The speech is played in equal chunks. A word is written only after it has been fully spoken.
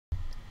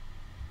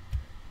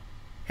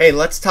Hey,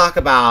 let's talk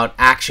about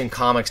Action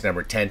Comics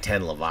number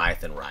 1010,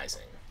 Leviathan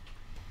Rising,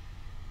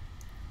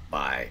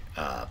 by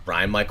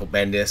Brian Michael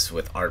Bendis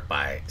with art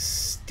by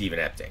Steve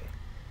Epting.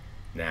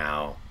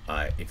 Now,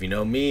 if you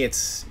know me,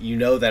 you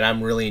know that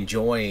I'm really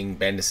enjoying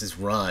Bendis's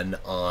run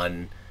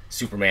on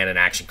Superman and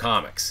Action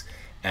Comics,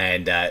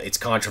 and it's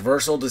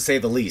controversial to say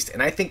the least.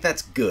 And I think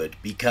that's good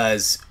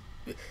because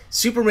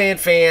Superman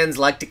fans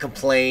like to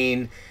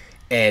complain,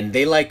 and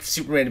they like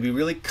Superman to be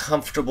really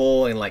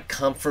comfortable and like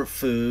comfort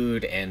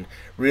food and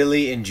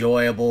really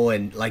enjoyable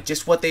and like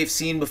just what they've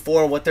seen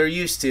before and what they're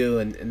used to,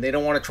 and they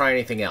don't want to try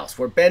anything else.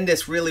 Where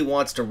Bendis really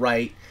wants to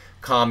write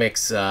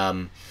comics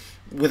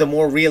with a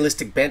more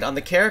realistic bent on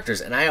the characters,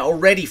 and I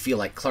already feel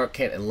like Clark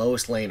Kent and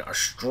Lois Lane are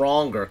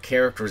stronger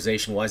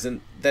characterization-wise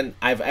than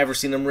I've ever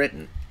seen them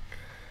written.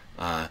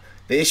 The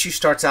issue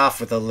starts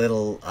off with a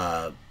little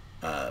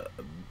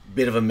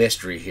bit of a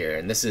mystery here,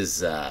 and this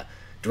is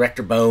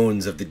Director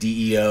Bones of the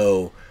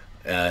DEO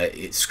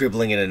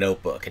scribbling in a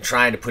notebook and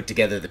trying to put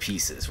together the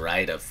pieces,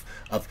 right, of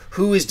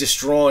who is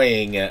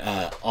destroying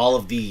all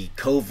of the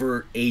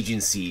covert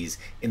agencies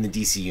in the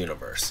DC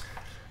universe.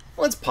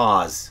 Let's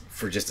pause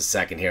for just a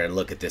second here and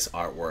look at this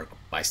artwork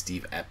by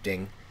Steve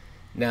Epting.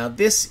 Now,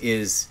 this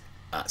is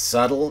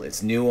subtle,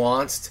 it's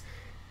nuanced,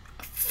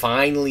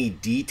 finely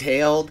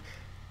detailed.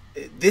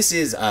 This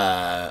is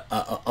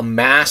a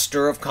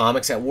master of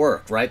comics at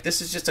work, right?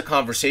 This is just a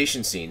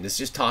conversation scene. This is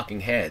just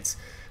talking heads.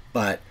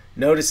 But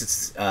notice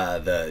it's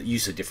the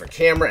use of different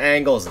camera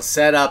angles and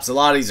setups. A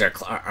lot of these are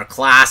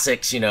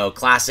classics, you know,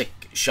 classic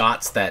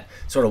shots that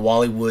sort of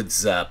Wally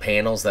Wood's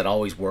panels that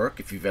always work,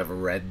 if you've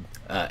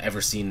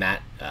ever seen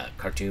that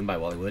cartoon by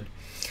Wally Wood.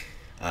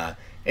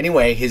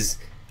 Anyway,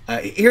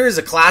 here is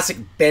a classic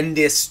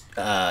Bendis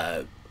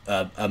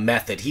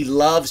method. He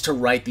loves to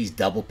write these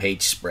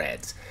double-page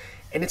spreads.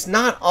 And it's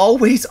not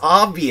always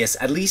obvious,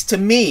 at least to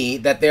me,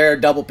 that they're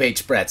double-page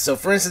spreads. So,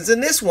 for instance, in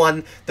this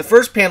one, the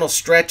first panel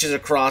stretches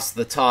across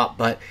the top,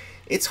 but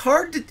it's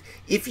hard to...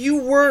 If you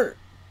weren't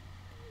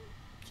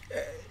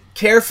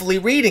carefully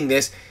reading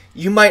this,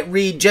 you might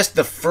read just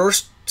the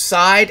first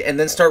side and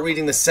then start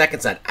reading the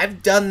second side.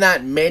 I've done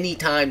that many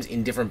times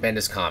in different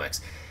Bendis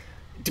comics.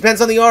 It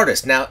depends on the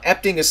artist. Now,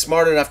 Epting is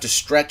smart enough to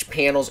stretch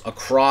panels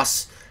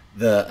across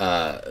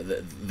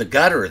the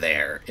gutter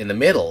there in the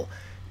middle,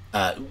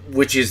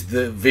 which is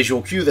the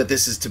visual cue that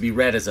this is to be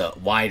read as a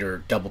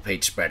wider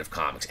double-page spread of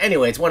comics.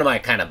 Anyway, it's one of my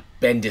kind of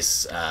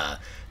Bendis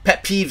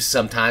pet peeves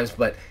sometimes,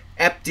 but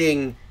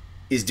Epting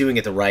is doing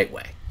it the right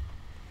way.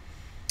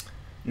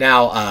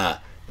 Now,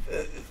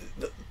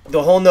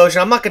 the whole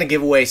notion, I'm not going to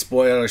give away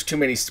spoilers, too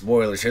many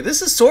spoilers here.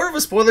 This is sort of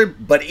a spoiler,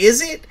 but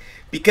is it?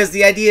 Because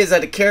the idea is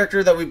that a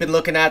character that we've been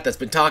looking at that's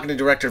been talking to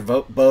Director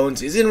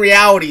Bones is in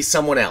reality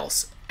someone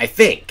else, I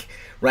think.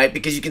 Right,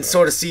 because you can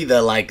sort of see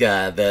the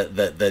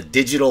the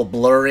digital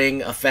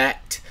blurring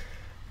effect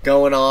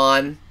going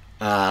on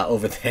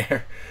over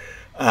there,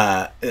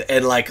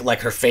 and like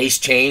her face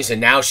changed,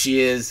 and now she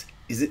is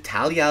it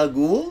Talia al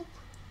Ghul?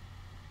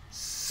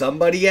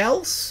 Somebody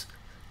else?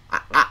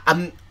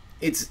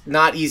 It's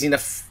not easy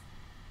enough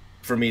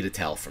for me to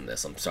tell from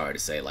this. I'm sorry to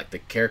say, like the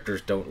characters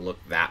don't look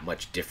that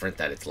much different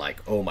that it's like,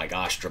 oh my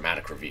gosh,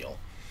 dramatic reveal.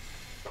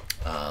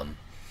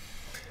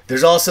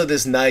 There's also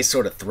this nice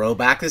sort of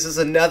throwback. This is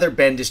another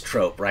Bendis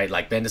trope, right?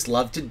 Like Bendis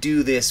loved to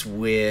do this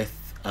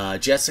with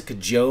Jessica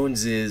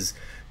Jones's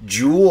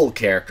Jewel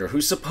character,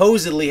 who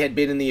supposedly had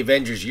been in the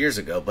Avengers years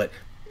ago, but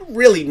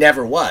really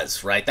never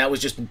was, right? That was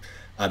just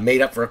made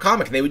up for a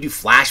comic. And they would do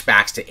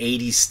flashbacks to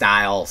 80s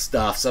style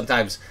stuff,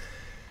 sometimes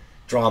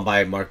drawn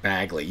by Mark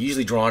Bagley,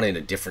 usually drawn in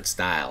a different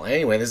style.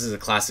 Anyway, this is a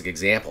classic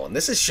example. And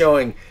this is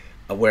showing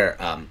where,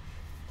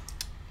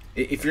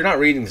 if you're not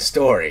reading the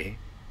story,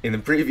 in the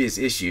previous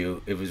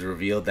issue, it was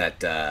revealed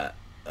that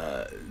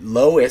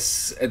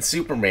Lois and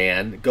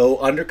Superman go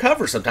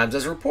undercover sometimes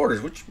as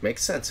reporters, which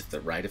makes sense if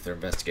they're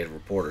investigative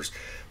reporters.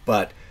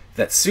 But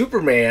that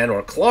Superman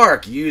or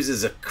Clark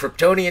uses a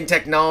Kryptonian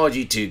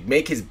technology to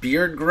make his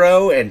beard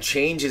grow and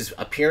change his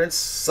appearance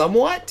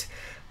somewhat.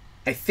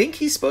 I think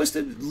he's supposed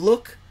to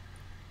look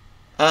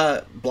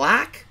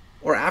black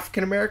or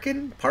African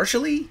American,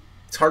 partially.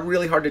 It's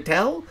really hard to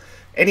tell.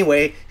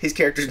 Anyway, his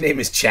character's name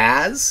is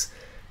Chaz.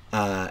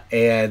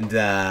 And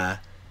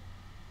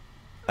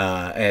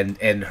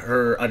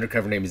her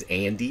undercover name is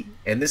Andy,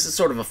 and this is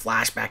sort of a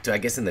flashback to, I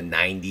guess, in the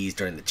 90s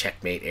during the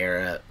Checkmate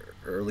era,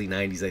 early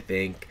 90s, I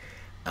think,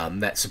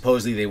 that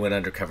supposedly they went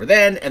undercover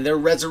then, and they're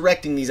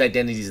resurrecting these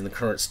identities in the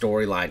current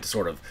storyline to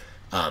sort of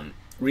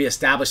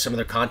reestablish some of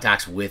their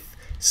contacts with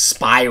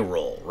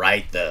Spiral,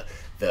 right? The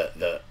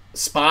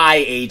spy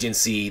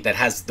agency that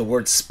has the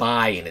word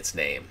spy in its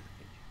name.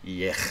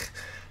 Yeah.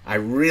 I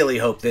really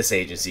hope this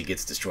agency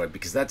gets destroyed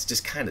because that's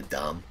just kind of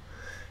dumb.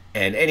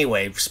 And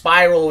anyway,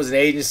 Spiral was an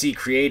agency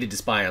created to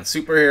spy on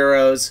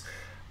superheroes,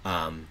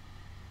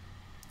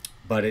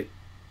 but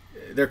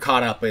they're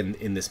caught up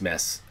in this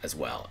mess as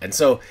well. And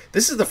so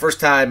this is the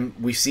first time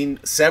we've seen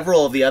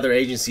several of the other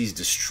agencies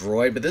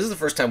destroyed, but this is the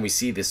first time we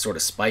see this sort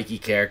of spiky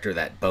character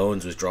that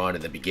Bones was drawn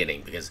in the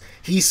beginning, because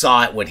he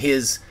saw it when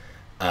his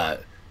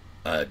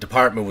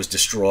department was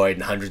destroyed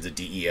and hundreds of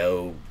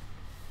DEO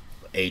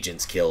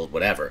agents killed,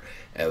 whatever.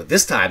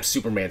 This time,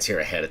 Superman's here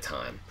ahead of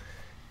time.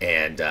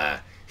 And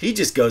he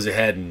just goes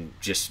ahead and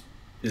just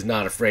is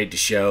not afraid to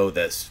show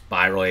the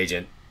Spiral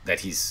agent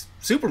that he's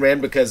Superman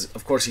because,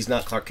 of course, he's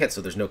not Clark Kent,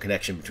 so there's no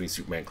connection between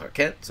Superman and Clark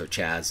Kent. So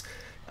Chaz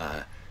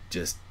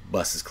just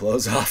busts his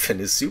clothes off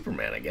and is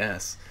Superman, I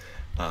guess.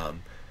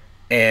 I'm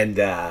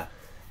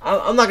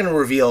not going to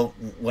reveal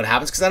what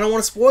happens because I don't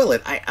want to spoil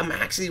it. I'm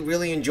actually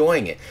really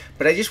enjoying it.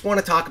 But I just want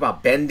to talk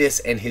about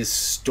Bendis and his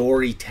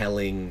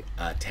storytelling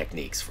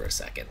techniques for a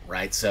second,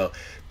 right? So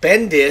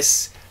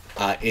Bendis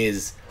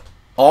is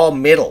all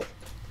middle.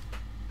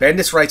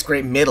 Bendis writes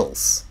great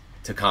middles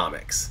to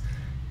comics.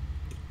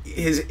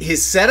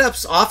 His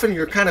setups, often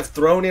you're kind of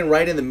thrown in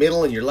right in the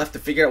middle and you're left to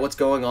figure out what's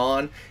going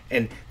on,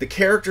 and the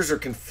characters are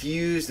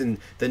confused and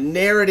the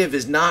narrative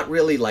is not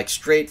really like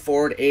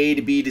straightforward A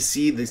to B to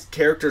C. The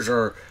characters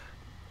are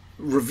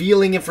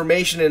revealing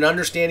information and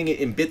understanding it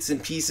in bits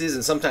and pieces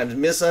and sometimes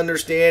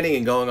misunderstanding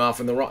and going off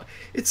in the wrong.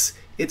 It's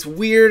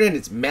weird and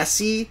it's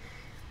messy,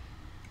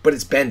 but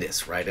it's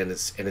Bendis, right? And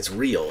it's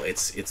real.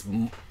 It's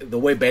the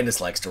way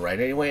Bendis likes to write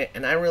anyway,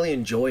 and I really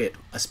enjoy it,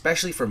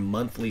 especially for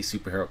monthly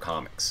superhero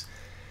comics.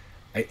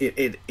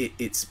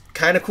 It's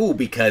kind of cool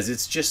because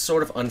it's just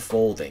sort of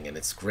unfolding and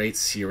it's great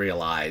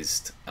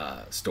serialized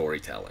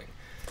storytelling.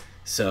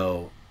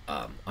 So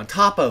on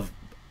top of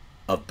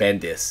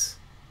Bendis,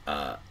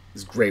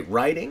 is great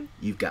writing.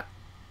 You've got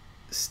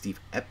Steve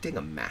Epting,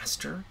 a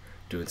master,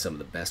 doing some of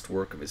the best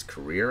work of his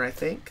career, I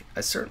think.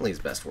 Certainly his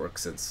best work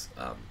since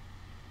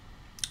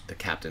the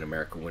Captain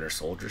America Winter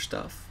Soldier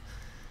stuff.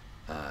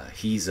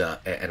 He's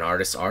an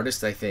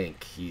artist, I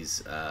think.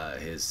 He's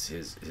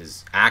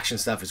his action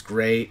stuff is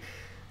great.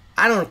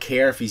 I don't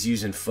care if he's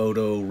using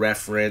photo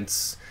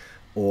reference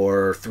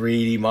or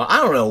 3D model. I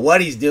don't know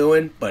what he's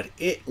doing, but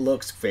it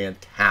looks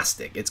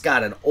fantastic. It's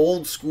got an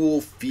old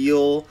school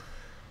feel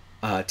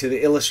to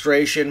the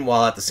illustration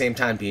while at the same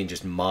time being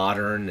just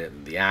modern,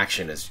 and the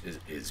action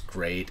is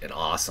great and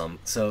awesome.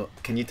 So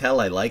can you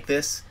tell I like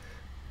this?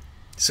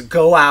 So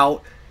go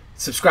out,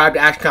 subscribe to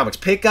Action Comics.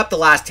 Pick up the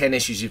last 10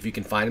 issues if you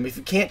can find them. If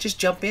you can't, just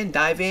jump in,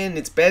 dive in.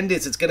 It's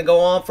Bendis. It's going to go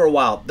on for a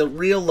while. The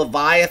real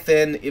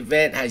Leviathan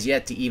event has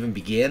yet to even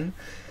begin.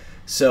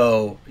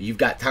 So you've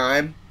got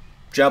time.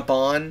 Jump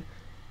on.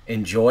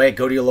 Enjoy it.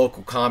 Go to your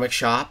local comic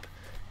shop.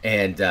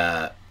 And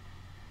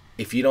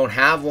if you don't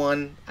have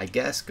one, I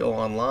guess go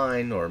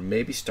online or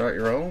maybe start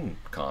your own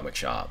comic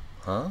shop.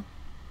 Huh?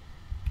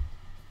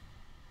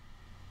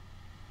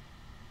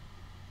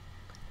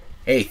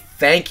 Hey,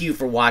 thank you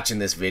for watching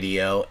this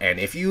video, and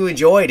if you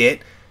enjoyed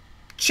it,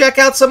 check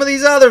out some of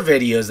these other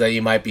videos that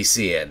you might be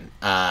seeing.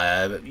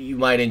 You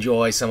might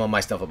enjoy some of my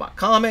stuff about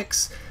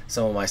comics,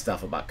 some of my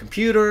stuff about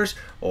computers,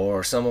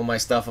 or some of my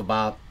stuff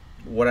about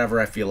whatever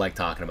I feel like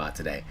talking about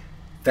today.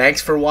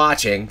 Thanks for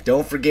watching.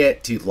 Don't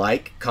forget to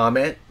like,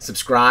 comment,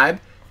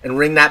 subscribe, and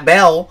ring that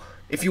bell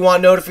if you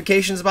want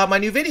notifications about my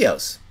new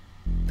videos.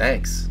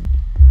 Thanks.